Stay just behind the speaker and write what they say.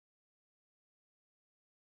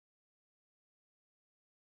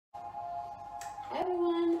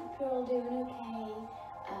you're all doing okay.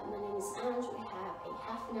 My name is Ange. We have a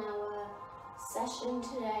half an hour session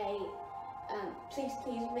today. Please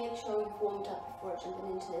make sure you've warmed up before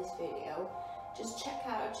jumping into this video. Just check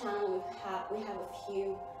out our channel. We have a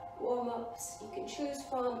few warm-ups you can choose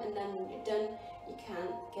from, and then when you're done you can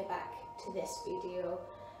get back to this video.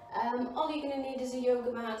 All you're going to need is a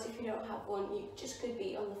yoga mat. If you don't have one, you just could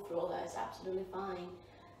be on the floor. That is absolutely fine.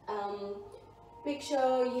 Make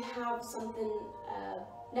sure you have something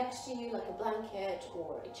next to you, like a blanket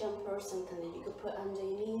or a jumper or something that you could put under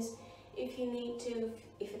your knees if you need to.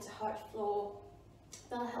 If it's a hard floor,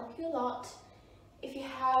 that'll help you a lot. If you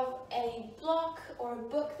have a block or a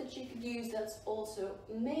book that you could use, that's also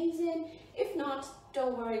amazing. If not,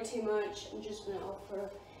 don't worry too much. I'm just going to offer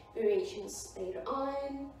variations later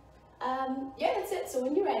on. Yeah, that's it. So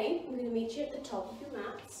when you're ready, I'm going to meet you at the top of your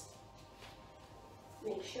mats.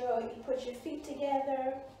 Make sure you put your feet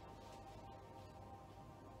together.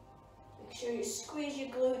 Make sure you squeeze your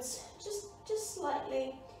glutes just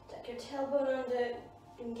slightly. Tuck your tailbone under,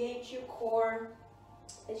 engage your core.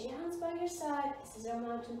 Place your hands by your side. This is our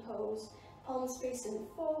mountain pose. Palms facing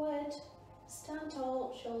forward. Stand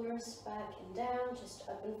tall, shoulders back and down, just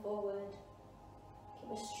up and forward.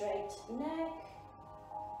 Keep a straight neck.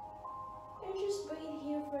 And just breathe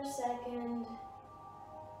here for a second.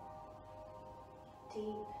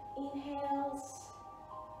 Deep inhales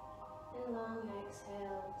and long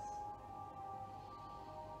exhales.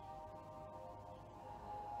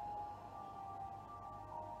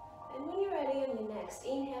 And when you're ready on your next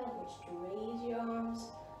inhale, I want you to raise your arms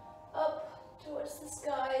up towards the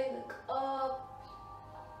sky, look up.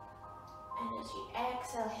 And as you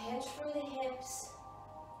exhale, hinge from the hips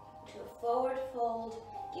to a forward fold.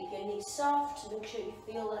 Keep your knees soft to make sure you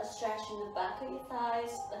feel that stretch in the back of your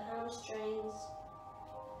thighs, the hamstrings.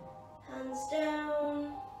 Hands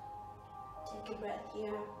down. Take a breath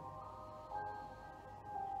here.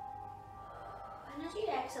 And as you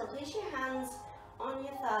exhale, place your hands on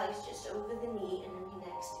your thighs just over the knee, and on your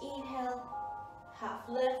next inhale, half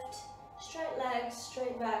lift, straight legs,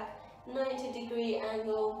 straight back, 90-degree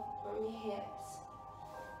angle on your hips.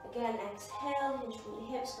 Again, exhale, hinge from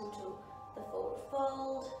the hips, come to the forward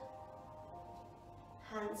fold.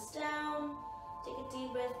 Hands down, take a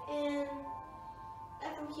deep breath in.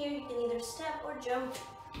 And from here, you can either step or jump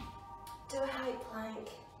to a high plank.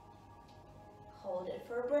 Hold it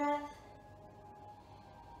for a breath.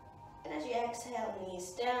 And as you exhale,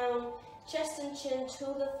 knees down, chest and chin to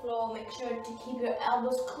the floor. Make sure to keep your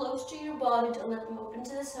elbows close to your body. Don't let them open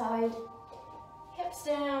to the side. Hips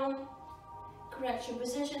down. Correct your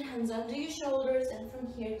position, hands under your shoulders. And from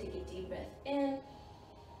here, take a deep breath in.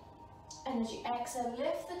 And as you exhale,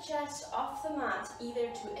 lift the chest off the mat, either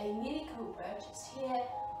to a mini cobra, just here, or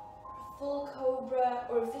a full cobra,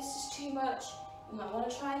 or if this is too much, you might want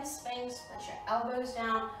to try the Sphinx. Place your elbows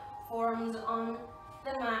down, forearms on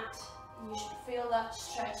the mat, and you should feel that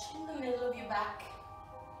stretch in the middle of your back.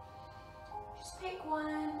 Just pick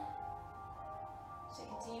one, take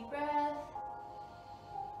a deep breath,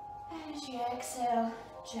 and as you exhale,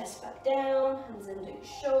 chest back down, hands under your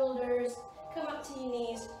shoulders, come up to your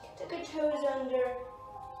knees, tuck your toes under,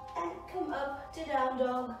 and come up to down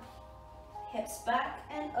dog. Hips back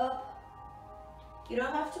and up. You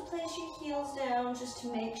don't have to place your heels down, just to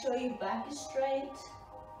make sure your back is straight.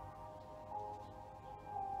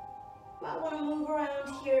 Might want to move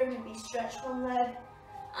around here, maybe stretch one leg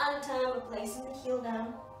at a time, but placing the heel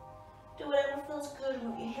down. Do whatever feels good,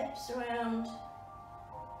 move your hips around.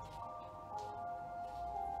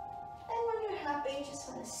 And when you're happy, just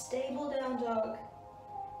find a stable down dog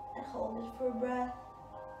and hold it for a breath.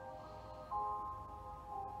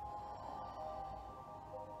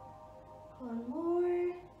 One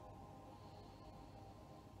more.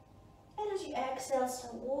 And as you exhale,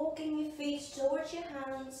 start walking your feet towards your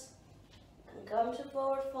hands and come to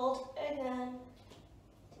forward fold again.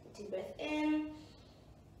 Take a deep breath in.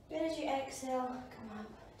 And as you exhale, come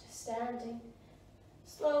up to standing.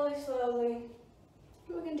 Slowly, slowly.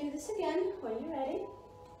 We're going to do this again when you're ready.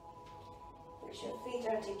 Make sure your feet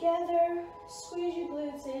are together. Squeeze your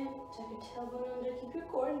glutes in. Tuck your tailbone under. Keep your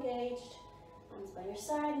core engaged. Hands by your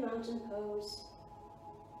side. Mountain pose.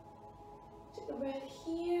 Take a breath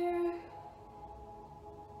here.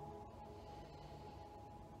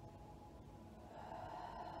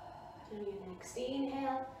 And your next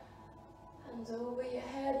inhale. Hands over your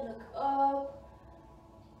head. Look up.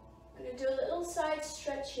 I'm going to do a little side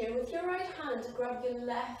stretch here. With your right hand, grab your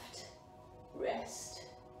left wrist.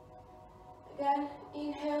 Again,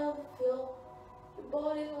 inhale, feel your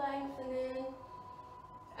body lengthening.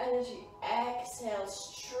 And as you exhale,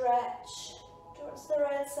 stretch towards the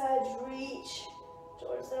right side, reach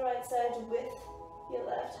towards the right side with your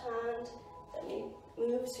left hand. Let me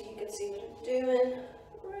move so you can see what I'm doing.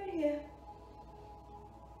 Right here.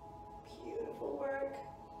 Beautiful work.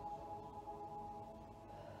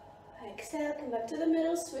 Exhale, come back to the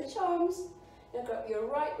middle, switch arms. Now grab your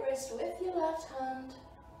right wrist with your left hand.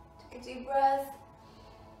 Take a deep breath.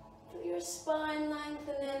 Feel your spine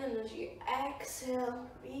lengthening, and as you exhale,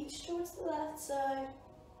 reach towards the left side.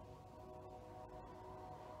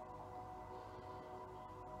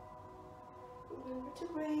 Remember to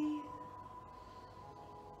breathe.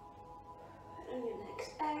 And on your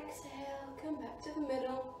next exhale, come back to the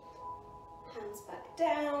middle. Hands back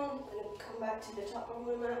down, and then come back to the top of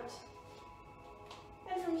the mat.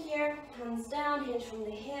 And from here, hands down, hinge from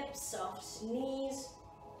the hips, soft knees,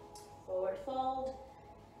 forward fold.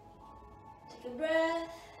 Take a breath.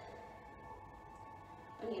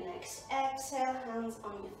 On your next exhale, hands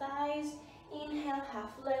on your thighs. Inhale,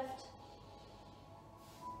 half lift.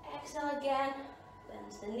 Exhale again,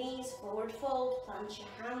 bend the knees, forward fold, plant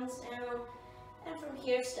your hands down. And from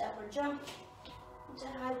here, step or jump into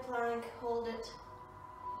high plank, hold it.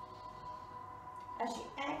 As you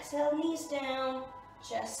exhale, knees down,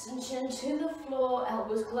 chest and chin to the floor,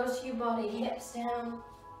 elbows close to your body, hips down.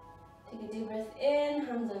 Take a deep breath in,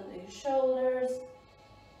 hands under your shoulders.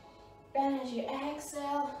 And as you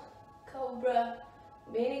exhale, cobra,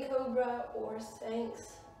 mini cobra, or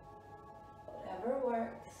sphinx, whatever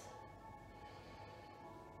works.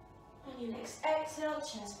 On your next exhale,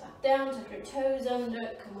 chest back down, tuck your toes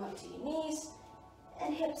under, come up to your knees,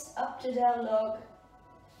 and hips up to down dog.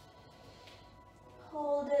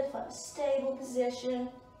 Hold it, find a stable position.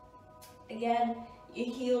 Again, your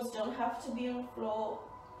heels don't have to be on the floor.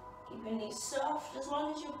 Keep your knees soft as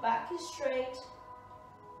long as your back is straight.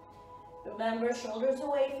 Remember, shoulders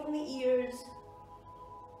away from the ears.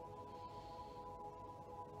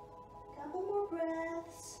 Couple more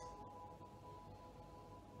breaths.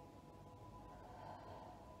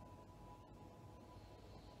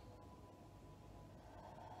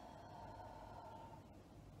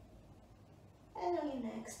 And on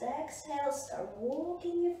your next exhale, start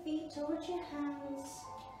walking your feet towards your hands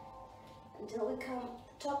until we come to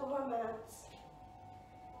the top of our mats.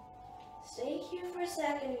 Stay here for a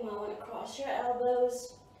second. You might want to cross your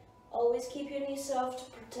elbows. Always keep your knees soft to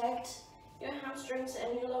protect your hamstrings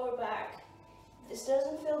and your lower back. If this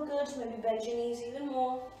doesn't feel good, maybe bend your knees even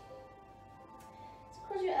more. So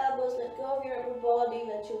cross your elbows, let go of your upper body,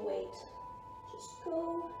 let your weight just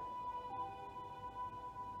go.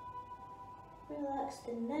 Relax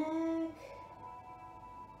the neck.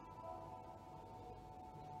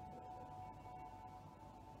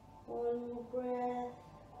 One more breath.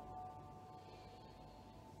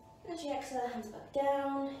 As you exhale, hands back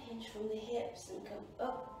down, hinge from the hips and come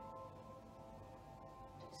up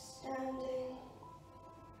to standing.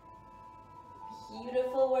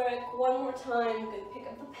 Beautiful work. One more time. You're going to pick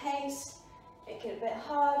up the pace, make it a bit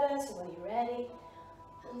harder, so when you're ready,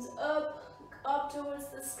 hands up, look up towards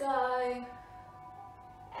the sky.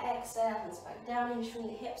 Exhale, hands back down, hinge from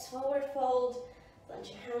the hips, forward fold. Plant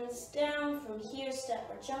your hands down. From here, step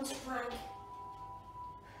or jump to plank.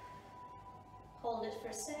 Hold it for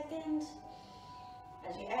a second.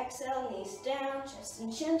 As you exhale, knees down, chest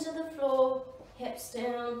and chin to the floor, hips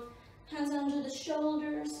down, hands under the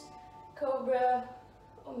shoulders, cobra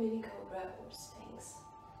or mini cobra or sphinx.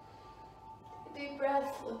 Take a deep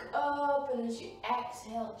breath, look up, and as you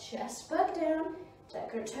exhale, chest back down,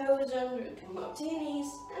 tuck your toes under, come up to your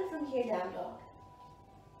knees, and from here, down dog.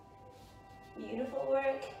 Beautiful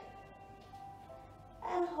work.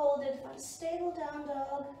 And hold it, find a stable down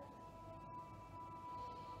dog.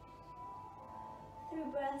 3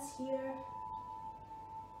 breaths here.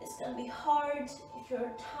 It's going to be hard if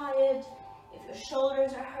you're tired, if your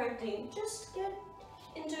shoulders are hurting. Just get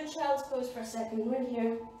into a child's pose for a second. We're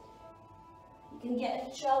here. You can get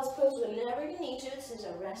into child's pose whenever you need to. This is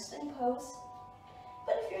a resting pose.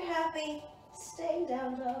 But if you're happy, stay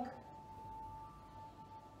down dog.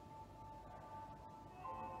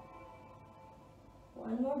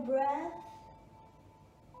 One more breath.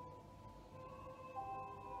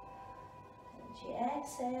 As you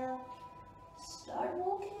exhale, start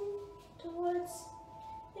walking towards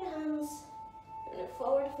your hands. You're in a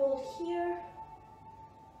forward fold here.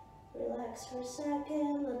 Relax for a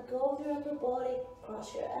second. Let go of your upper body.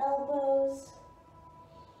 Cross your elbows.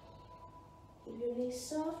 Keep your knees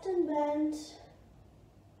soft and bent.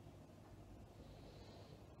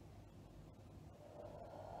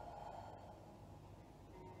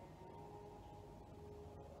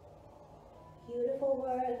 Beautiful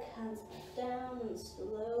work. Hands back down and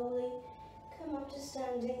slowly come up to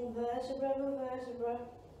standing, vertebra by vertebra.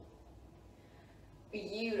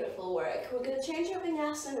 Beautiful work. We're going to change our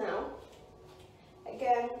vinyasa now.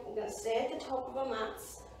 Again, we're going to stay at the top of our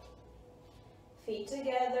mats. Feet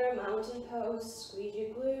together, mountain pose, squeeze your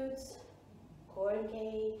glutes, core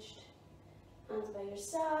engaged. Hands by your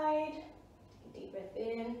side. Take a deep breath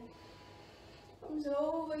in. Arms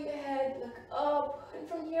over your head, look up. And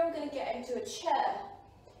from here, we're going to get into a chair.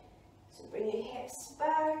 So bring your hips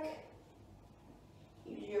back.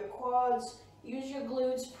 Use your quads. Use your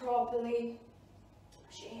glutes properly.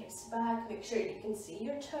 Push your hips back. Make sure you can see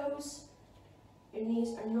your toes. Your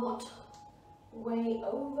knees are not way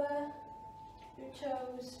over your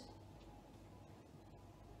toes.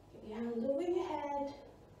 Get your hands over your head.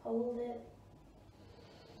 Hold it.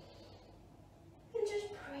 And just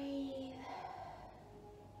breathe.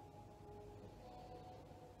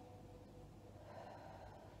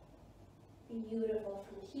 Beautiful.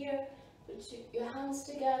 From here, put your hands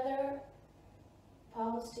together,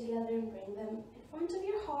 palms together, and bring them in front of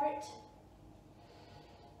your heart.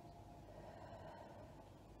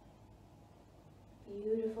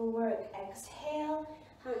 Beautiful work. Exhale,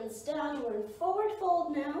 hands down. We're in forward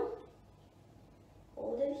fold now.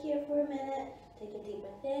 Hold it here for a minute. Take a deep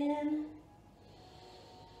breath in.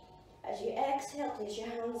 As you exhale, place your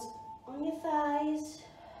hands on your thighs.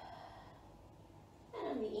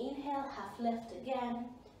 And on the inhale, half lift again.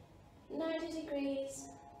 90 degrees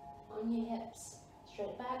on your hips.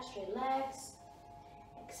 Straight back, straight legs.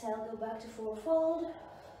 Exhale, go back to forward fold.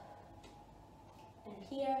 And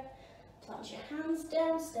here, plant your hands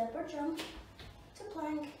down, step or jump to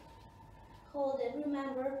plank. Hold it,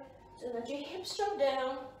 remember, so that your hips drop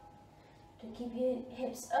down. To keep your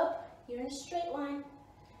hips up, you're in a straight line.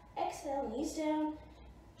 Exhale, knees down,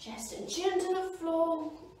 chest and chin to the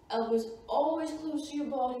floor. Elbows always close to your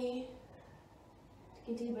body.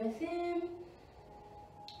 Take a deep breath in.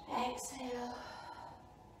 Exhale.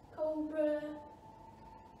 Cobra.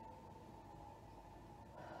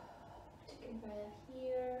 Take a breath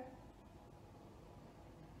here.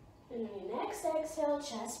 And on your next exhale,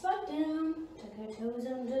 chest back down. Tuck your toes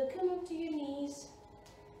under, come up to your knees.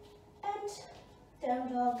 And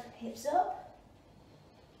down dog, hips up.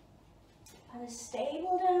 And a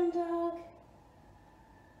stable down dog.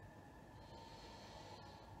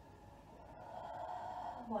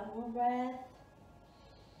 One more breath.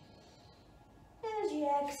 And as you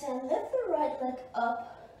exhale, lift the right leg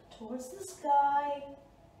up towards the sky.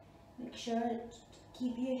 Make sure to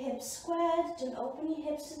keep your hips squared. Don't open your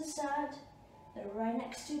hips to the side. They're right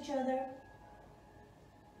next to each other.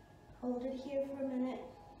 Hold it here for a minute.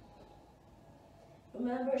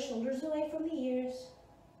 Remember, shoulders away from the ears.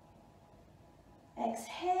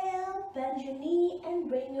 Exhale, bend your knee and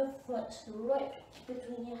bring your foot right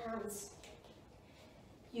between your hands.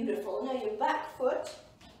 Beautiful. Now your back foot,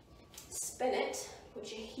 spin it, put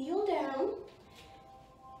your heel down.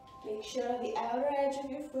 Make sure the outer edge of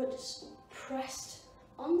your foot is pressed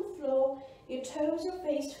on the floor. Your toes are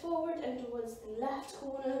faced forward and towards the left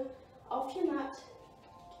corner of your mat.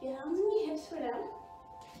 Keep your hands on your hips for now.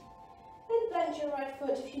 And bend your right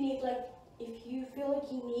foot if you need, if you feel like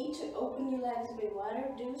you need to open your legs a bit wider,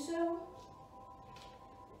 do so.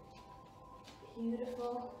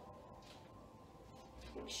 Beautiful.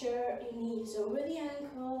 Make sure your knee is over the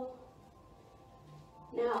ankle.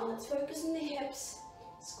 Now let's focus on the hips.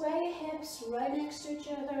 Square your hips right next to each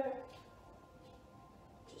other.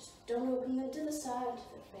 Just don't open them to the side,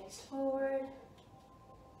 they're faced forward.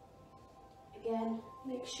 Again,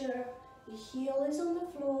 make sure your heel is on the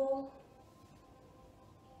floor.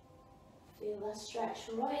 Feel that stretch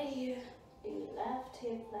right here in your left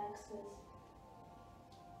hip flexors.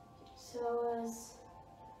 Psoas.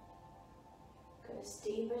 Go as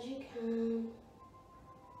deep as you can.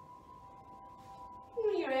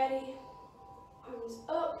 When you're ready, arms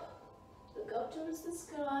up, look up towards the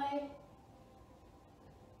sky.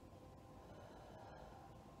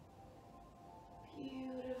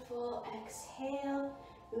 Beautiful. Exhale.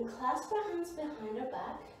 And clasp our hands behind our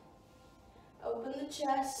back. Open the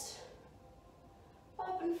chest.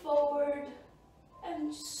 Up and forward.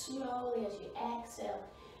 And slowly as you exhale,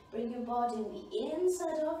 bring your body on the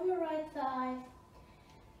inside of your right thigh.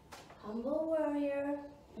 Humble warrior.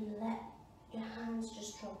 And let your hands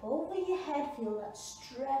just drop over your head. Feel that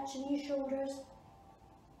stretch in your shoulders.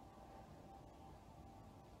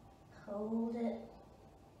 Hold it.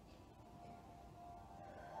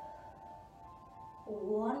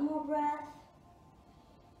 One more breath.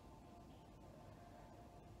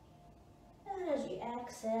 And as you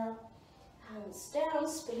exhale, hands down,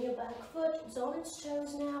 spin your back foot. It's on its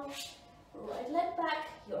toes now. Right leg back.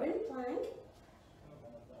 You're in plank.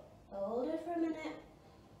 Hold it for a minute.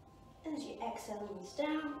 As you exhale, knees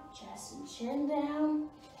down, chest and chin down,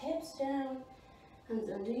 hips down, hands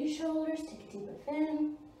under your shoulders, take a deep breath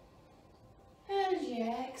in. As you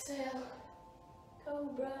exhale,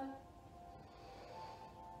 cobra.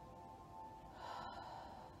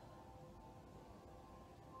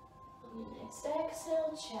 On your next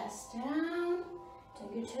exhale, chest down,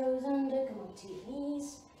 take your toes under, come up to your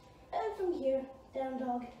knees, and from here, down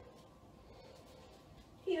dog.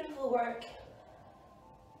 Beautiful work.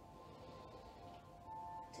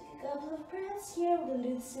 Take a couple of breaths here. We're going to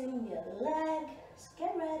do the same with the other leg. So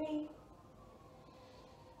get ready.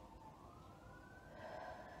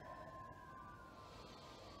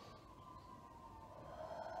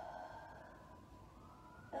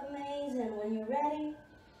 Amazing. When you're ready,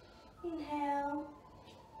 inhale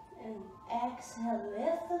and exhale.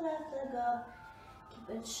 Lift the left leg up.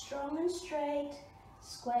 Keep it strong and straight.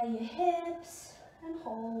 Square your hips and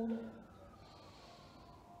hold.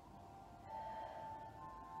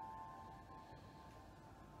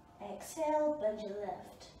 Exhale, bend your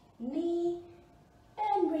left knee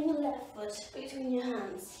and bring your left foot between your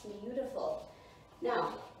hands. Beautiful.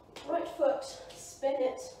 Now, right foot, spin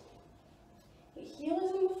it. Your heel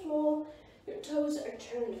is on the floor, your toes are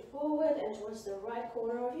turned forward and towards the right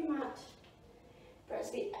corner of your mat.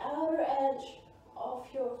 Press the outer edge of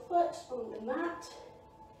your foot on the mat.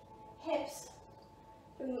 Hips,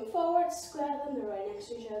 bring them forward, square them, they're right next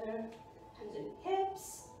to each other. Hands in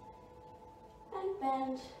hips, and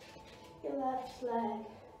bend your left leg.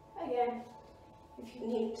 Again, if you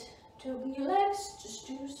need to open your legs, just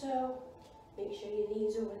do so. Make sure your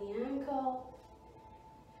knees are over the ankle.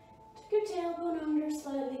 Take your tailbone under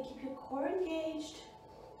slightly, keep your core engaged.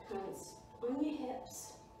 Hands on your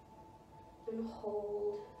hips, and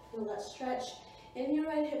hold. Feel that stretch in your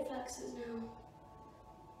right hip flexors now.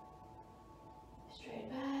 Straight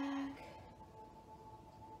back.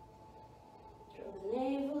 Draw the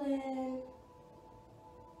navel in.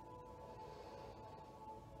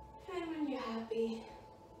 And when you're happy,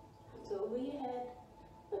 hands over your head,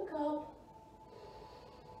 look up.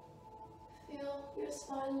 Feel your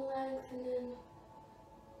spine lengthening.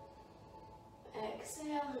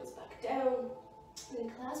 Exhale, hands back down.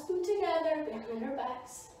 And clasp them together behind our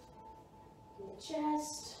backs. In the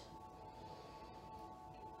chest.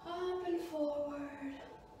 Up and forward.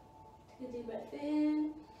 Take a deep breath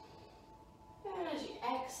in. And as you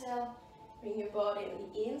exhale, bring your body on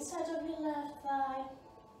the inside of your left thigh.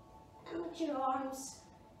 And let your arms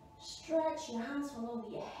stretch, your hands fall over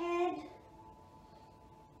your head.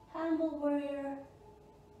 Humble warrior.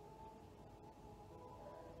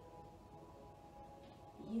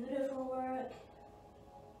 Beautiful work.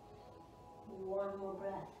 One more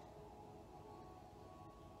breath.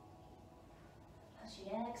 As you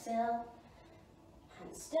exhale,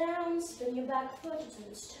 hands down, spin your back foot to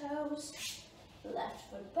its toes. Left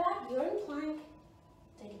foot back, you're in plank.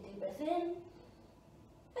 Take a deep breath in.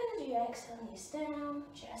 And as you exhale, knees down,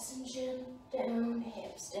 chest and chin down,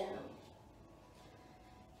 hips down.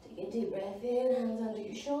 Take a deep breath in, hands under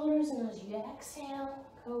your shoulders, and as you exhale,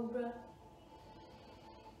 cobra.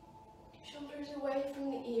 Shoulders away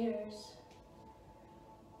from the ears.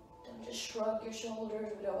 Don't just shrug your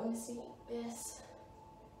shoulders, we don't want to see this.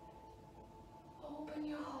 Open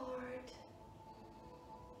your heart.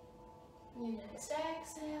 And your next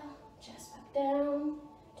exhale, chest back down.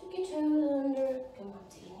 Take your toes under, come up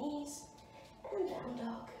to your knees, and down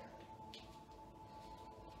dog.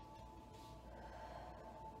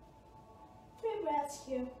 Three breaths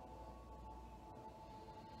here.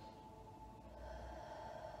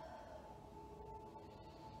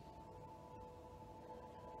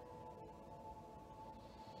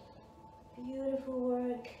 Beautiful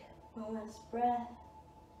work. One last breath.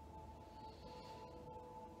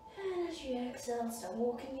 And as you exhale, start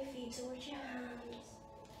walking your feet towards your hands.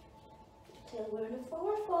 Till we're in a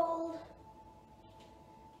forward fold.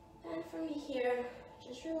 And from here,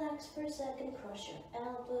 just relax for a second, cross your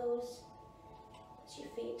elbows. Let your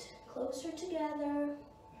feet closer together.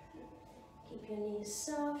 Keep your knees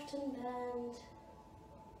soft and bent.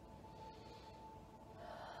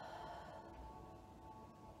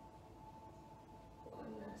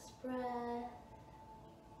 One last breath.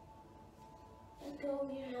 Let go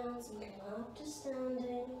of your hands and come up to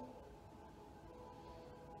standing.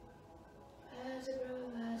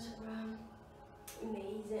 Vertebra.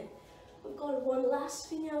 Amazing. We've got one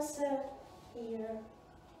last vinyasa here.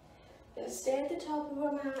 Gonna stay at the top of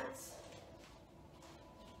our mats.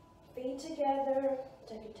 Feet together.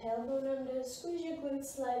 Take your tailbone under. Squeeze your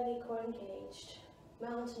glutes slightly, core engaged.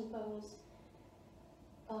 Mountain pose.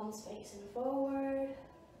 Palms facing forward.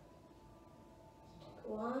 Take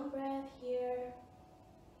one breath here.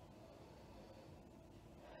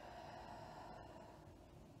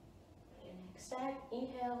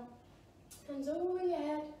 Inhale, hands over your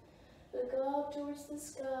head, look up towards the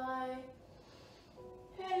sky.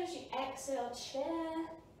 And as you exhale, chair,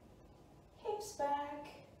 hips back.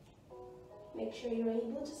 Make sure you're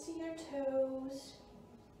able to see your toes.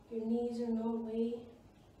 Your knees are not way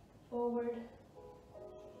forward.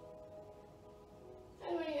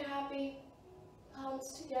 And when you're happy,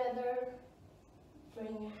 palms together.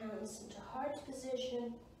 Bring your hands into heart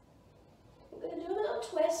position. We're going to do a little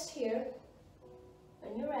twist here.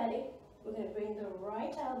 When you're ready, we're going to bring the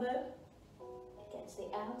right elbow against the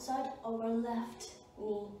outside of our left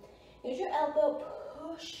knee. Use your elbow,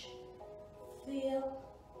 push, feel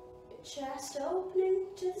your chest opening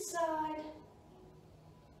to the side.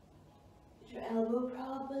 Use your elbow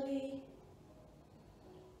properly.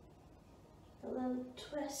 A little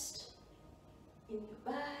twist in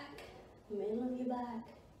your back, middle of your back.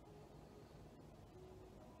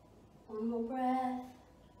 One more breath.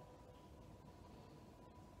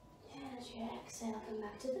 And as you exhale, come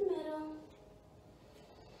back to the middle.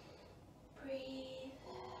 Breathe.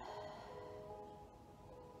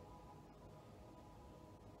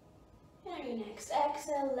 And your next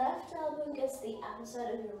exhale, left elbow against the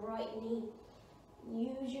outside of your right knee.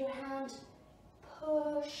 Use your hand,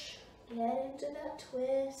 push, get into that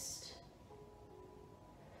twist.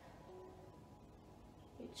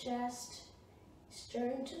 Your chest is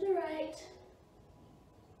turned to the right.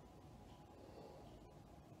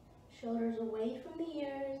 Shoulders away from the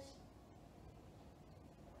ears.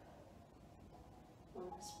 One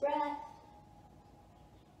last breath.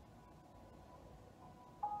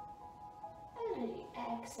 And as you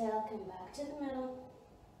exhale, come back to the middle.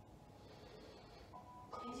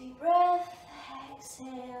 Take a deep breath.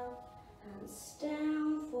 Exhale. Hands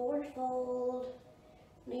down, forward fold.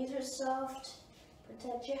 Knees are soft.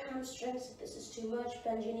 Protect your hamstrings. If this is too much,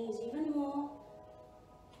 bend your knees even more.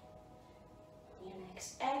 On your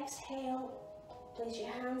next exhale, place your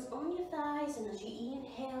hands on your thighs, and as you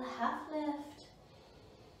inhale, half lift.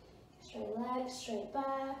 Straight legs, straight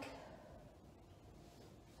back.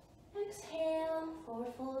 Exhale,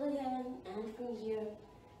 forward fold again, and from here,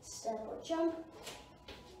 step or jump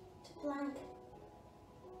to plank.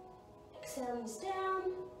 Exhale, knees down,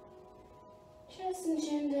 chest and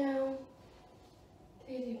chin down.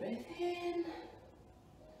 Take a deep breath in.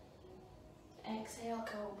 Exhale,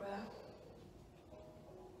 cobra.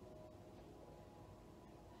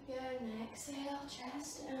 Again, exhale,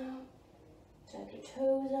 chest down. Tuck your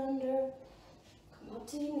toes under. Come up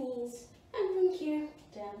to your knees. And from here,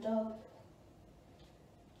 down dog.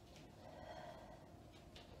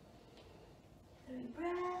 3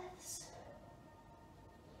 breaths.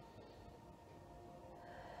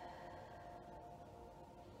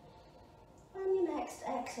 On your next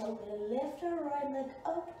exhale, we're going to lift our right leg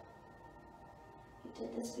up. We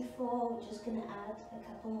did this before, we're just going to add a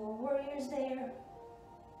couple more warriors there.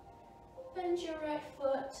 Bend your right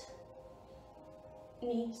foot,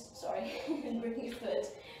 and bring your foot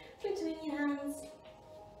between your hands.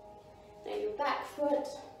 Now your back foot,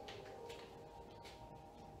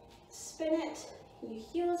 spin it, your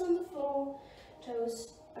heels on the floor,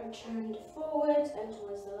 toes are turned forward and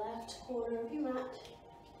towards the left corner of your mat.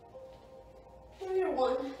 Warrior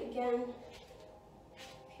 1, again,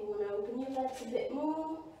 if you want to open your legs a bit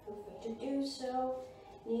more, feel free to do so.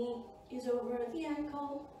 Knee is over the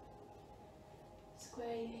ankle.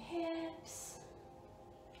 Square your hips.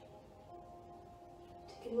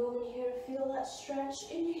 Take a moment here to feel that stretch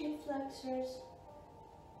in your hip flexors.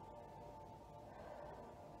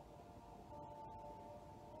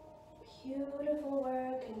 Beautiful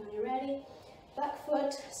work, and when you're ready, back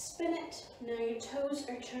foot, spin it. Now your toes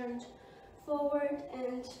are turned forward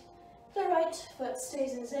and the right foot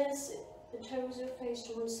stays as is. The toes are faced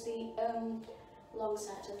towards the long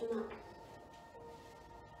side of the mat.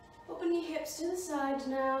 Open your hips to the side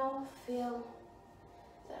now. Feel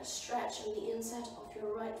that stretch on the inside of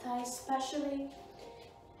your right thigh especially.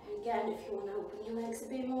 And again, if you want to open your legs a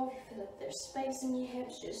bit more, if you feel like there's space in your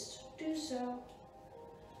hips, just do so.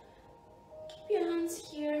 Keep your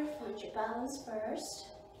hands here, find your balance first.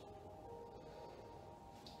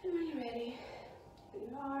 And when you're ready, open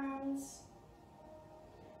your arms.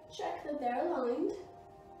 Check that they're aligned.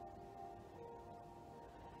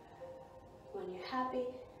 When you're happy,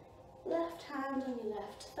 left hand on your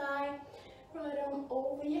left thigh, right arm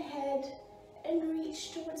over your head, and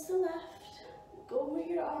reach towards the left. Go over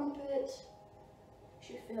your armpit. You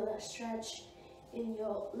should feel that stretch in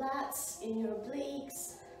your lats, in your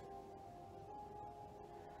obliques.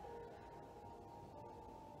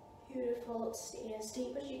 Beautiful. Stay as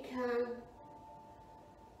deep as you can.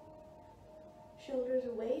 Shoulders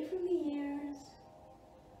away from the ears.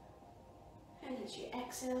 And as you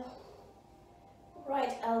exhale,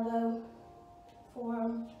 right elbow,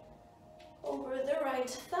 forearm over the right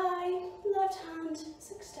thigh, left hand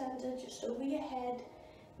is extended just over your head.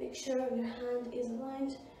 Make sure your hand is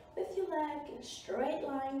aligned with your leg in a straight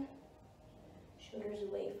line. Shoulders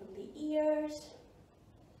away from the ears.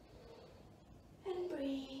 And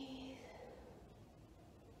breathe.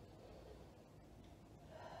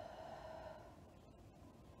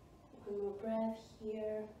 One more breath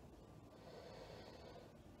here.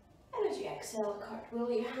 And as you exhale, cartwheel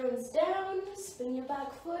your hands down, spin your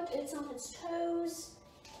back foot, it's on its toes,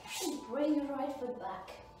 and bring your right foot back.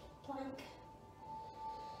 Plank.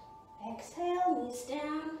 Exhale, knees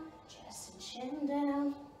down, chest and chin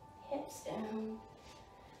down, hips down.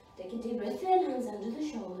 Take a deep breath in, hands under the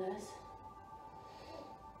shoulders.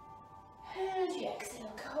 And as you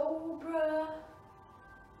exhale, cobra.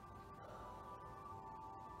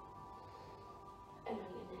 And on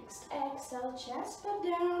your next exhale, chest back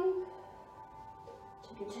down.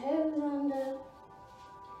 Take your toes under.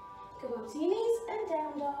 Come up to your knees and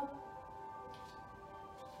down dog.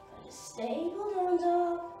 Find a stable down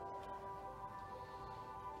dog.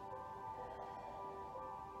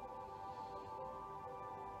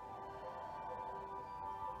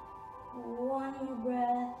 One more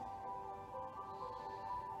breath.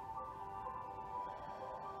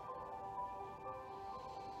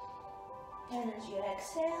 And as you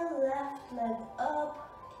exhale, left leg up,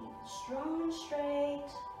 keep it strong and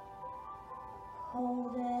straight.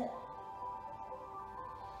 Hold it.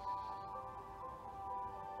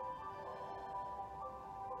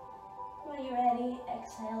 When you're ready,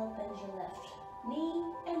 exhale, bend your left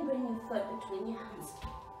knee and bring your foot between your hands.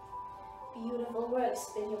 Beautiful work.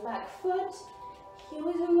 Spin your back foot, heel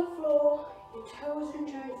is on the floor, your toes are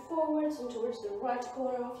turned forwards and towards the right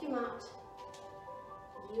corner of your mat.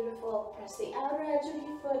 Beautiful. Press the outer edge of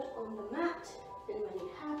your foot on the mat, and when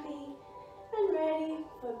you're happy and ready,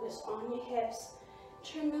 focus on your hips.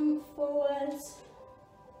 Turn them forwards.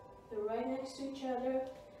 They're right next to each other.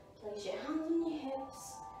 Place your hands on your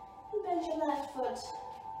hips and bend your left foot.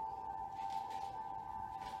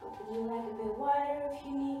 Open your leg a bit wider if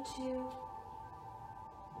you need to.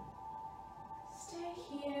 Stay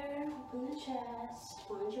here, open the chest,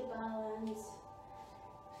 find your balance.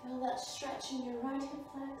 Feel that stretch in your right hip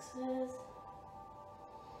flexors.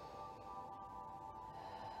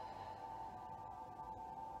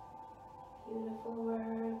 Beautiful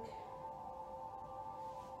work.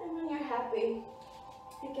 And when you're happy,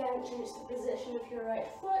 again, change the position of your right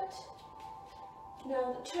foot.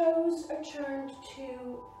 Now the toes are turned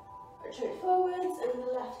forwards and the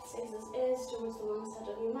left stays as is towards the one side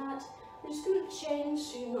of your mat. I'm just going to change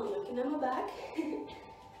so you're not looking at my back.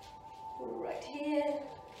 Right here.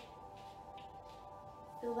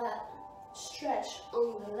 Feel that stretch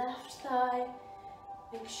on the left thigh.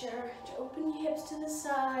 Make sure to open your hips to the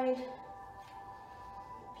side.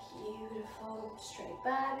 Beautiful. Straight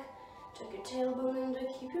back. Tuck your tailbone under.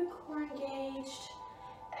 Keep your core engaged.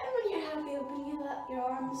 And when you're happy, open your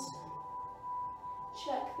arms.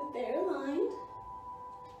 Check that they're aligned.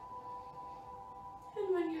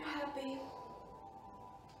 And when you're happy,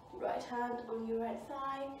 right hand on your right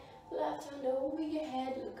thigh, left hand over your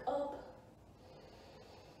head, look up.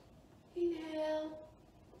 Inhale,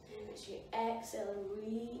 and as you exhale,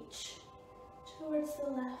 reach towards the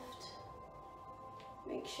left.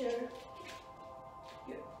 Make sure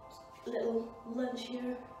your little lunge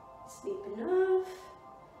here is deep enough.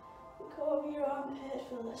 Go over your armpit,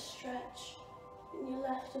 feel the stretch in your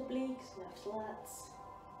left obliques, left lats.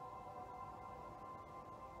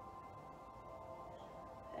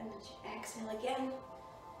 And as you exhale again,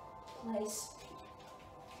 place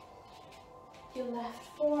your left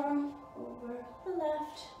forearm over the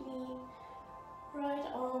left knee, right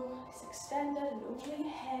arm is extended and over your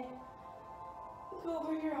head. Go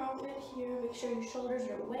over your armpit here, make sure your shoulders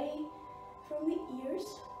are away from the ears.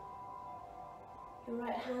 Your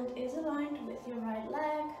right hand is aligned with your right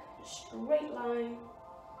leg, a straight line.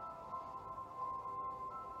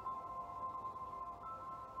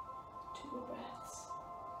 Two more breaths.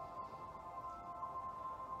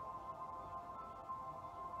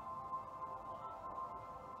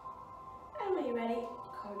 And when you're ready,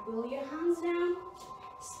 cartwheel your hands down,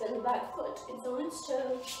 spin the back foot, it's on its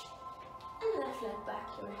toes, and left leg back,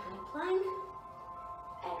 your hand plank.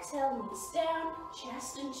 Exhale, knees down,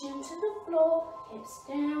 chest and chin to the floor, hips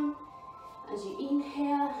down. As you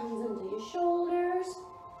inhale, hands under your shoulders,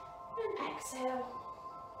 and exhale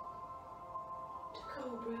to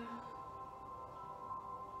cobra.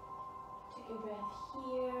 Take a breath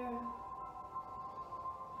here.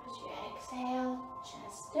 As you exhale,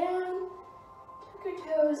 chest down, tuck your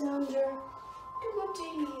toes under, Come up to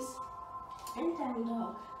your knees and down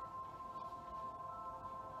dog.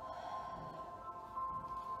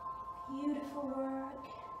 Beautiful work.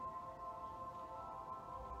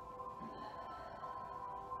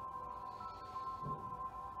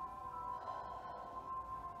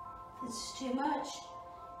 If this is too much,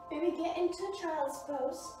 maybe get into a child's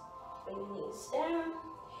pose. Bring your knees down,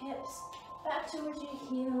 hips back towards your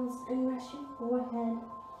heels, and rest your forehead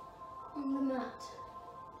on the mat.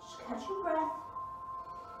 Just catch your breath.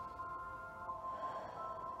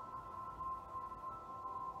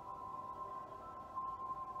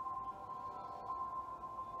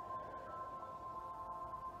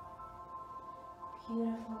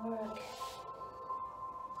 Beautiful work.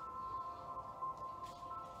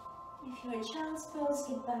 If you're in child's pose,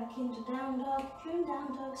 get back into down dog. If you're in down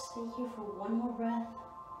dog, stay here for one more breath.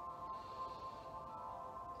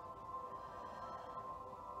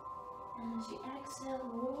 And as you exhale,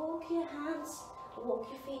 walk your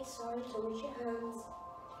feet towards your hands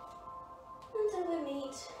until they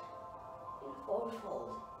meet in forward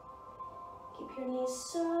fold. Keep your knees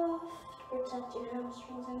soft, protect your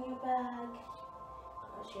hamstrings and your back.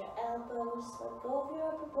 Cross your elbows, let go of your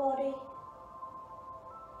upper body.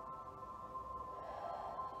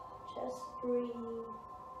 Just breathe.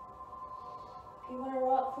 If you want to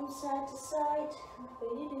rock from side to side, feel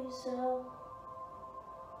free to do so.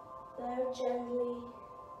 Very gently,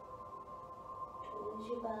 to lose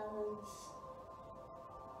your balance.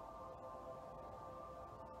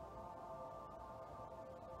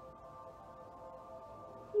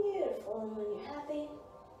 Beautiful, and when you're happy,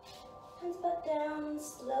 hands back down,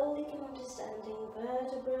 slowly come into standing,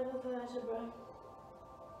 vertebra by vertebra.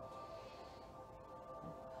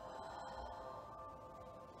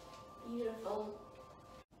 Beautiful.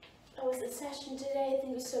 That was the session today.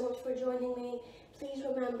 Thank you so much for joining me. Please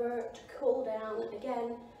remember to cool down.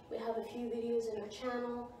 Again, we have a few videos in our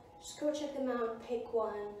channel. Just go check them out, pick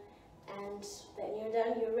one, and then you're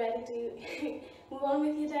done. You're ready to move on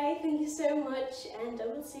with your day. Thank you so much, and I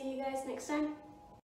will see you guys next time.